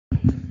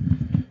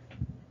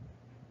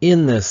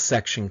In this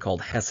section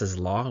called Hess's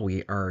Law,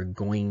 we are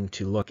going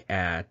to look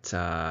at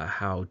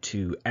how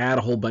to add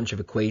a whole bunch of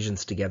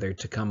equations together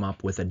to come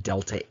up with a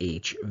delta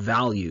H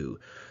value.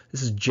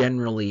 This is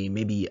generally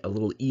maybe a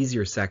little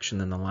easier section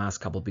than the last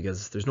couple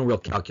because there's no real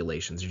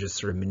calculations. You're just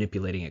sort of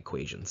manipulating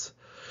equations.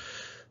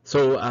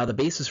 So the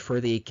basis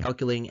for the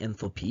calculating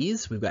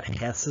enthalpies, we've got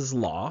Hess's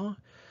Law.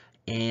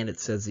 And it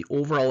says the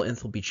overall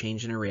enthalpy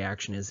change in a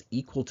reaction is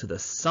equal to the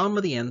sum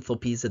of the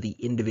enthalpies of the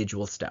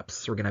individual steps.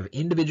 So we're going to have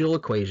individual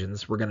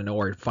equations. We're going to know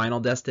our final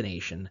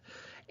destination,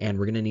 and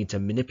we're going to need to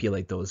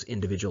manipulate those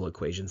individual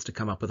equations to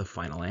come up with a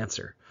final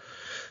answer.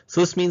 So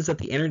this means that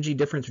the energy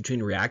difference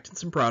between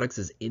reactants and products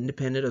is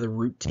independent of the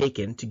route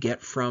taken to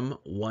get from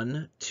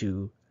one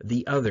to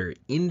the other.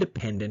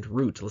 Independent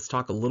route. Let's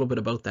talk a little bit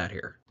about that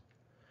here.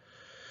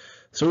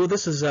 So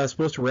this is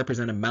supposed to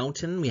represent a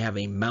mountain. We have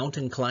a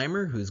mountain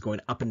climber who's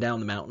going up and down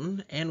the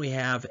mountain, and we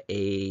have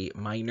a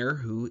miner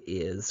who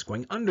is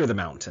going under the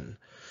mountain.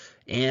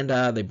 And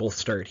they both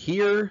start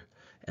here,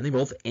 and they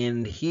both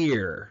end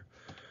here.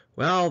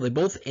 Well, they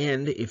both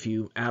end, if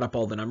you add up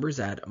all the numbers,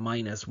 at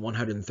minus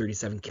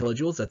 137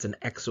 kilojoules. That's an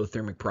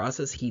exothermic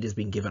process. Heat is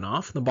being given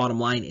off. The bottom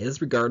line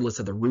is, regardless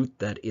of the route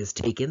that is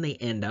taken, they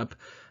end up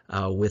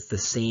with the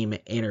same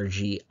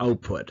energy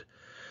output.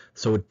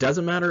 So it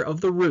doesn't matter of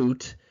the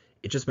route.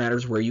 It just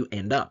matters where you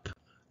end up.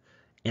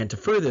 And to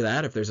further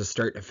that, if there's a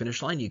start and a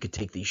finish line, you could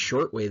take the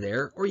short way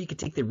there, or you could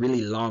take the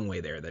really long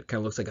way there that kind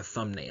of looks like a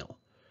thumbnail.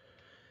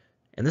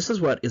 And this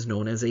is what is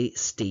known as a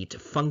state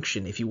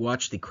function. If you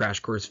watched the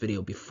crash course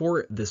video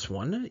before this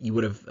one, you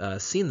would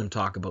have seen them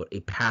talk about a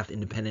path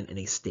independent and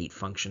a state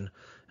function.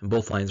 And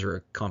both lines are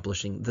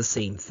accomplishing the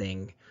same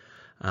thing.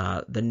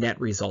 The net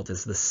result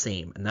is the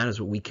same, and that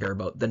is what we care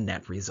about, the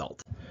net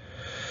result.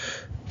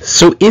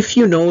 So if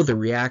you know the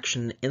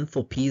reaction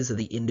enthalpies of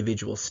the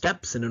individual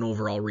steps in an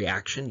overall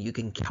reaction, you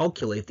can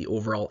calculate the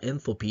overall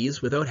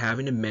enthalpies without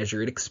having to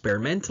measure it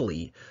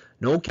experimentally.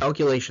 No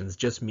calculations,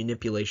 just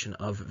manipulation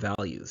of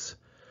values.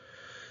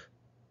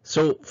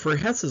 So for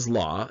Hess's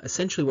law,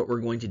 essentially what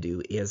we're going to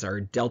do is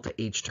our delta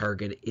H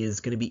target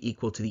is going to be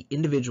equal to the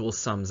individual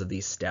sums of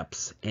these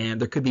steps, and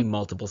there could be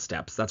multiple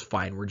steps. That's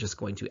fine. We're just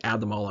going to add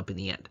them all up in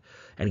the end.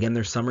 And again,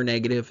 there's some are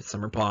negative,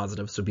 some are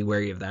positive, so be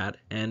wary of that.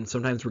 And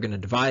sometimes we're going to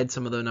divide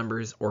some of the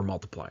numbers or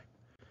multiply.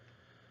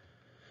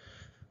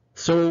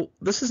 So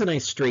this is a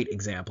nice straight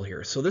example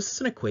here. So this is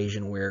an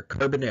equation where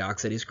carbon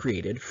dioxide is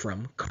created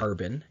from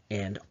carbon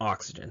and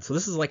oxygen. So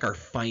this is like our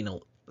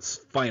final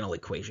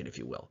equation, if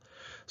you will.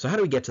 So how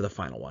do we get to the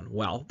final one?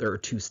 Well, there are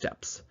two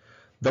steps.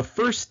 The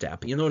first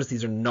step, you'll notice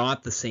these are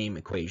not the same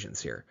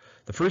equations here.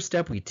 The first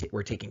step,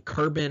 we're taking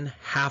carbon,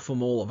 half a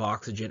mole of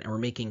oxygen, and we're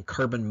making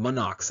carbon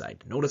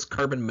monoxide. Notice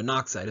carbon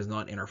monoxide is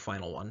not in our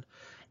final one.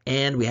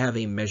 And we have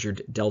a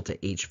measured delta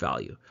H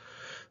value.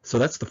 So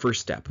that's the first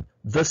step.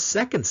 The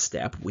second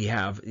step, we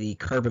have the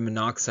carbon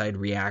monoxide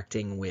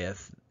reacting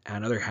with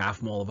another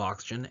half mole of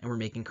oxygen, and we're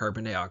making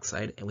carbon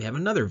dioxide, and we have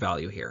another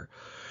value here.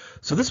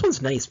 So this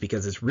one's nice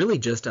because it's really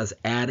just us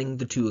adding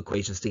the two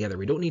equations together.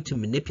 We don't need to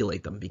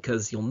manipulate them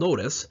because you'll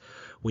notice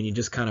when you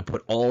just kind of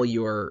put all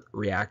your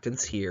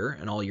reactants here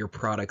and all your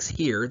products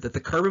here that the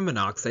carbon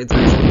monoxides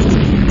actually just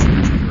cancel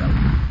each other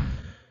out.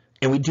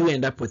 And we do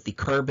end up with the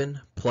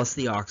carbon plus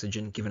the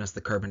oxygen giving us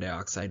the carbon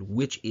dioxide,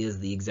 which is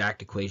the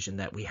exact equation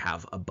that we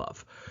have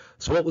above.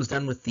 So what was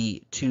done with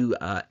the two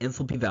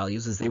enthalpy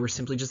values is they were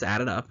simply just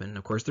added up, and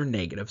of course they're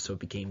negative, so it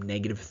became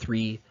negative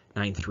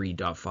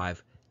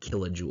 393.5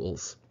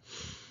 kilojoules.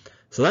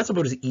 So that's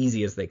about as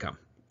easy as they come.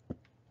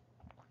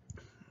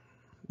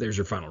 There's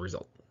your final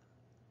result.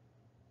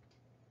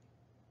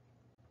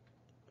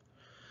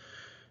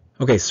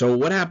 Okay, so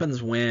what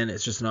happens when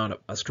it's just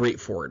not a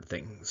straightforward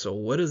thing? So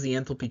what is the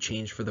enthalpy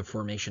change for the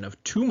formation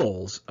of 2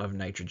 moles of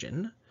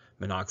nitrogen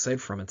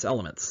monoxide from its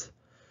elements?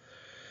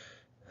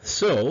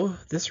 So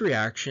this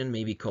reaction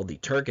may be called the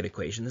target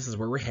equation. This is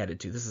where we're headed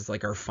to. This is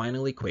like our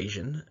final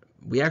equation.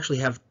 We actually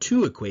have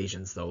 2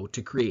 equations, though,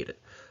 to create it.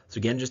 So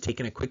again, just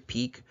taking a quick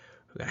peek,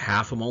 we've got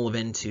half a mole of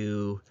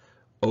N2,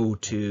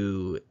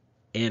 O2,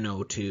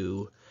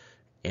 NO2,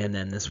 and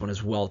then this one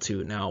as well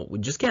too. Now, we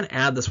just can't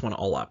add this one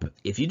all up.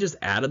 If you just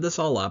added this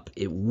all up,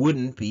 it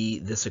wouldn't be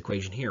this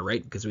equation here,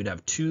 right? Because we'd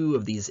have 2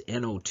 of these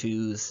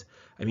NO2s.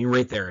 I mean,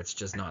 right there, it's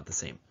just not the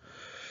same.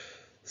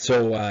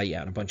 So yeah,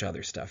 and a bunch of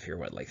other stuff here,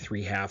 what, like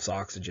 3/2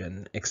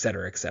 oxygen, et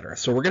cetera, et cetera.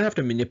 So we're gonna have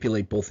to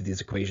manipulate both of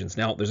these equations.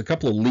 Now, there's a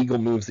couple of legal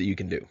moves that you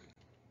can do.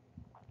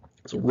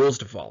 So rules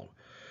to follow.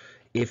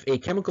 If a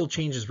chemical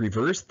change is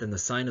reversed, then the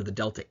sign of the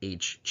delta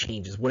H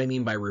changes. What I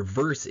mean by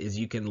reverse is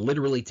you can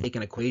literally take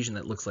an equation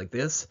that looks like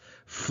this,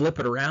 flip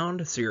it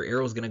around, so your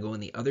arrow is going to go in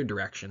the other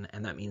direction,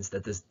 and that means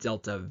that this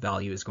delta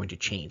value is going to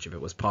change. If it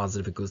was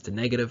positive, it goes to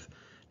negative,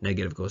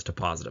 negative goes to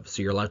positive.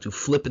 So you're allowed to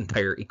flip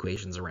entire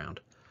equations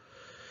around.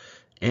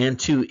 And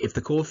 2, if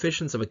the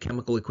coefficients of a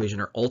chemical equation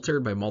are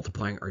altered by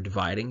multiplying or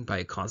dividing by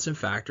a constant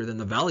factor, then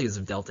the values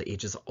of delta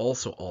H is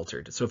also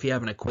altered. So if you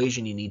have an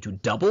equation you need to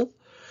double,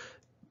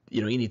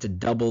 you need to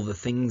double the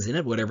things in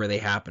it, whatever they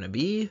happen to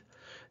be,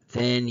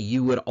 then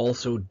you would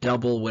also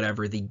double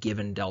whatever the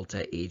given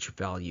delta H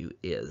value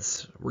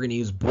is. We're going to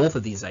use both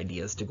of these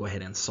ideas to go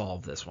ahead and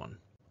solve this one.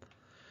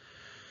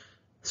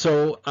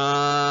 So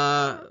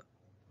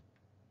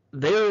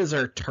there is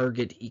our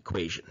target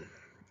equation.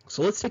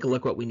 So let's take a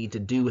look what we need to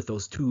do with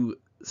those two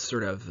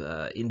sort of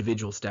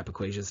individual step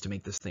equations to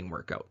make this thing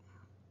work out.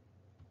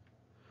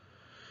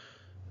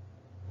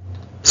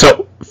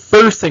 So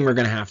first thing we're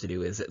going to have to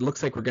do is it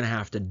looks like we're going to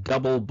have to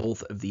double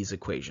both of these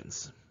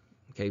equations.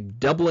 Okay,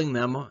 doubling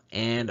them,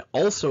 and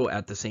also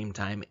at the same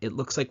time it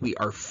looks like we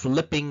are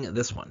flipping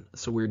this one.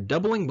 So we're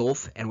doubling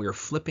both and we're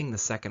flipping the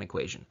second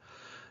equation.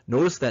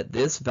 Notice that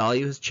this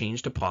value has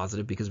changed to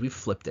positive because we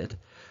flipped it.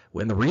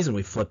 When the reason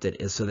we flipped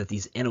it is so that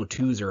these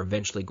NO2s are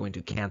eventually going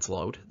to cancel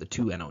out, the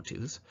two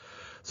NO2s.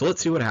 So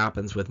let's see what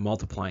happens with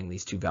multiplying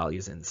these two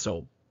values in.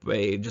 So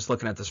by just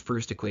looking at this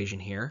first equation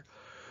here,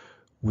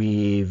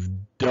 we've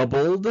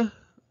doubled.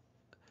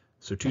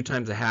 So 2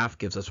 times a half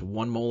gives us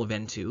 1 mole of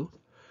N2.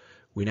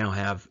 We now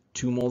have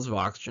 2 moles of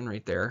oxygen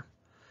right there.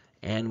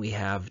 And we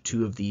have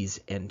 2 of these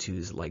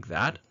N2s like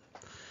that.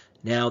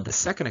 Now the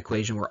second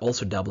equation we're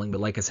also doubling,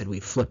 but like I said, we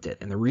flipped it.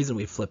 And the reason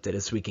we flipped it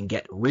is so we can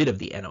get rid of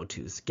the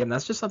NO2s. Again,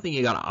 that's just something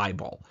you got to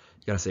eyeball.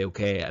 You got to say,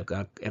 okay, I've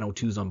got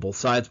NO2s on both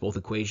sides, both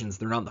equations.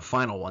 They're not the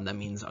final one. That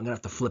means I'm going to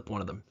have to flip one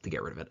of them to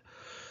get rid of it.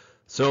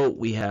 So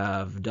we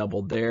have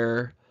doubled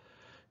there.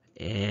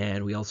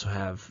 And we also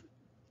have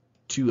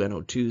 2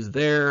 NO2s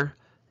there.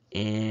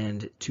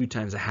 And 2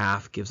 times a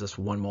half gives us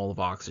 1 mole of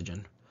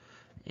oxygen.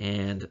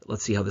 And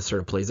let's see how this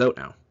sort of plays out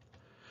now.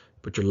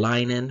 Put your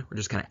line in. We're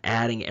just kind of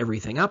adding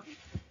everything up.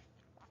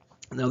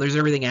 Now there's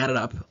everything added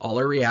up. All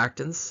our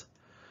reactants,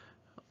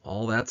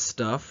 all that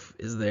stuff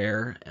is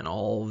there, and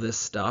all this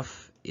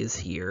stuff is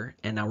here.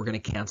 And now we're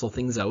going to cancel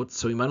things out.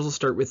 So we might as well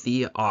start with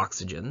the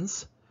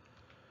oxygens.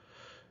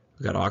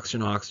 We've got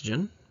oxygen,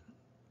 oxygen,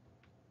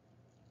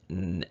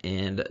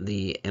 and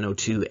the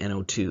NO2,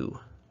 NO2.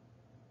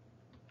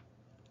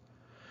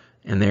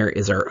 And there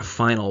is our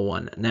final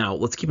one. Now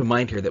let's keep in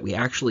mind here that we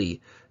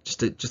actually, just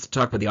to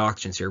talk about the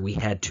oxygens here, we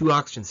had 2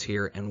 oxygens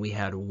here and we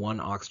had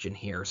 1 oxygen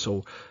here.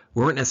 So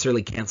we weren't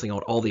necessarily canceling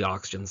out all the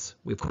oxygens.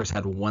 We of course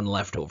had 1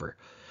 left over.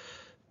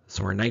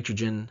 So our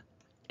nitrogen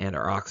and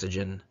our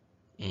oxygen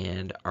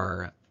and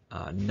our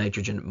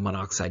nitrogen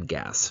monoxide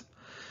gas.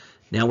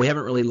 Now we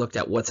haven't really looked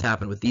at what's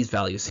happened with these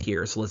values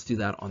here, so let's do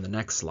that on the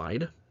next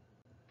slide.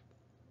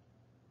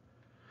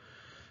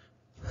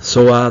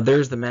 So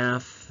there's the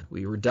math.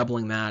 We were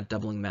doubling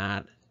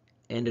that,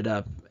 ended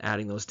up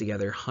adding those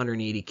together,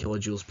 180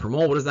 kilojoules per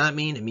mole. What does that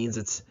mean? It means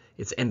it's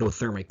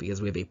endothermic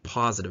because we have a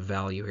positive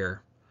value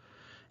here.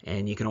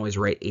 And you can always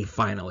write a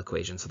final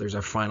equation. So there's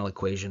our final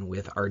equation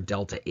with our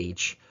delta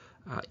H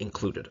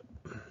included.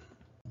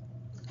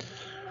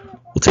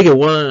 We'll take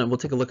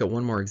a look at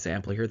one more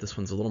example here. This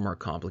one's a little more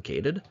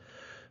complicated.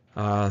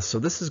 So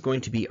this is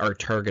going to be our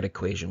target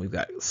equation. We've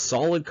got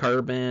solid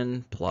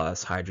carbon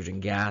plus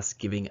hydrogen gas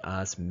giving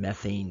us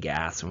methane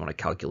gas. I want to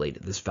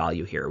calculate this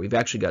value here. We've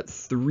actually got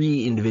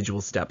 3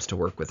 individual steps to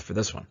work with for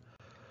this one.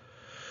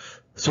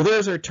 So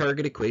there's our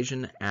target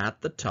equation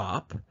at the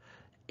top,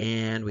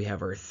 and we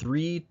have our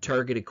 3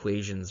 target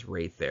equations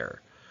right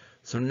there.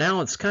 So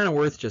now it's kind of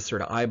worth just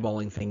sort of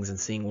eyeballing things and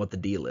seeing what the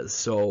deal is.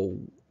 So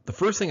the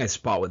first thing I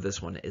spot with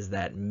this one is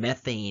that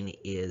methane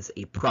is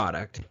a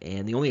product,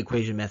 and the only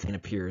equation methane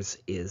appears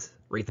is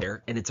right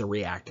there, and it's a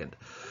reactant.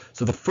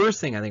 So the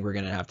first thing I think we're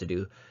going to have to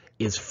do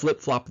is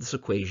flip-flop this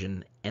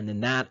equation, and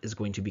then that is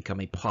going to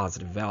become a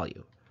positive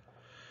value.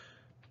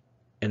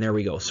 And there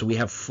we go. So we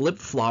have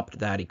flip-flopped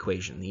that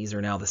equation. These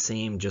are now the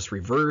same, just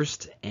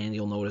reversed, and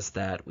you'll notice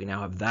that we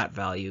now have that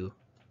value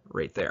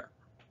right there.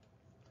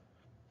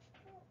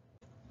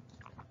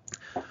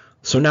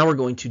 So now we're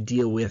going to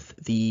deal with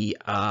the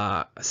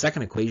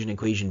second equation,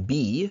 equation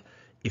B.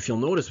 If you'll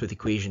notice with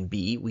equation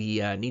B, we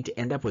need to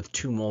end up with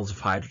 2 moles of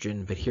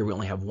hydrogen, but here we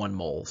only have 1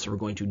 mole. So we're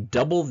going to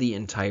double the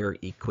entire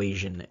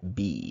equation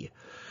B.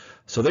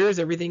 So there's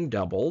everything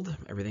doubled.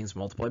 Everything's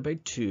multiplied by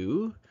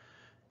 2.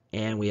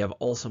 And we have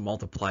also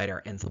multiplied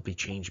our enthalpy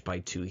change by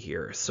 2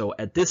 here. So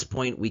at this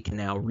point, we can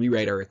now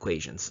rewrite our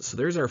equations. So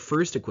there's our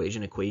first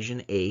equation,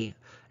 equation A,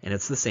 and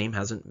it's the same,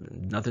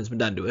 nothing's been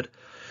done to it.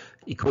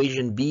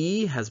 Equation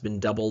B has been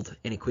doubled,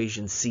 and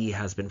equation C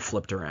has been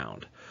flipped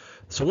around.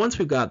 So once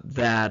we've got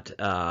that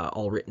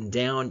all written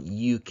down,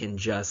 you can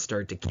just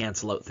start to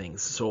cancel out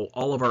things. So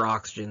all of our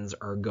oxygens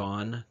are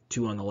gone,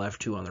 2 on the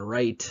left, 2 on the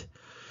right.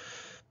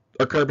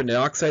 Our carbon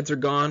dioxides are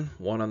gone,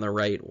 1 on the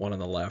right, 1 on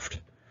the left.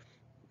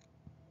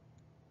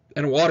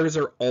 And waters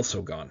are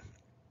also gone.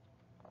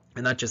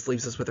 And that just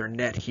leaves us with our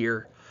net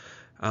here.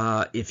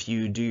 If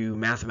you do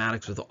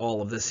mathematics with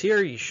all of this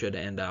here, you should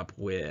end up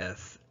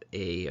with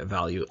a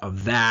value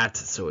of that.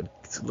 So it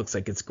looks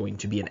like it's going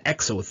to be an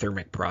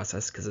exothermic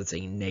process because it's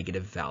a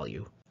negative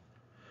value.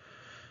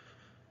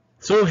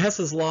 So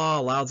Hess's law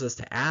allows us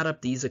to add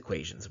up these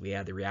equations. We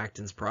add the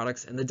reactants,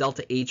 products, and the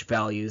delta H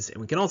values,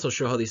 and we can also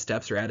show how these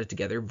steps are added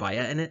together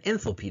via an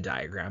enthalpy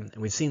diagram.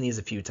 And we've seen these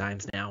a few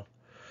times now.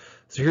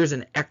 So here's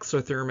an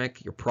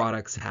exothermic. Your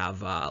products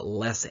have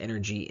less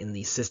energy in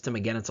the system.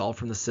 Again, it's all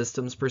from the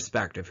system's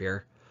perspective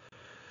here.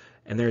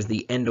 And there's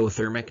the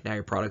endothermic. Now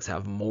your products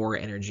have more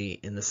energy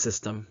in the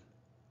system.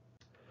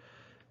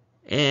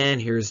 And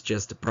here's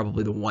just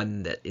probably the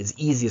one that is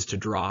easiest to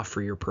draw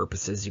for your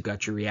purposes. You've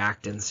got your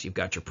reactants, you've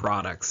got your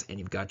products, and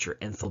you've got your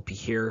enthalpy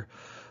here.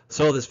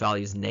 So this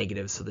value is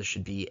negative, so this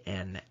should be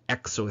an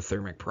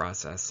exothermic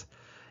process.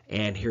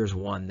 And here's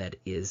one that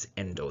is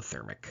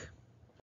endothermic.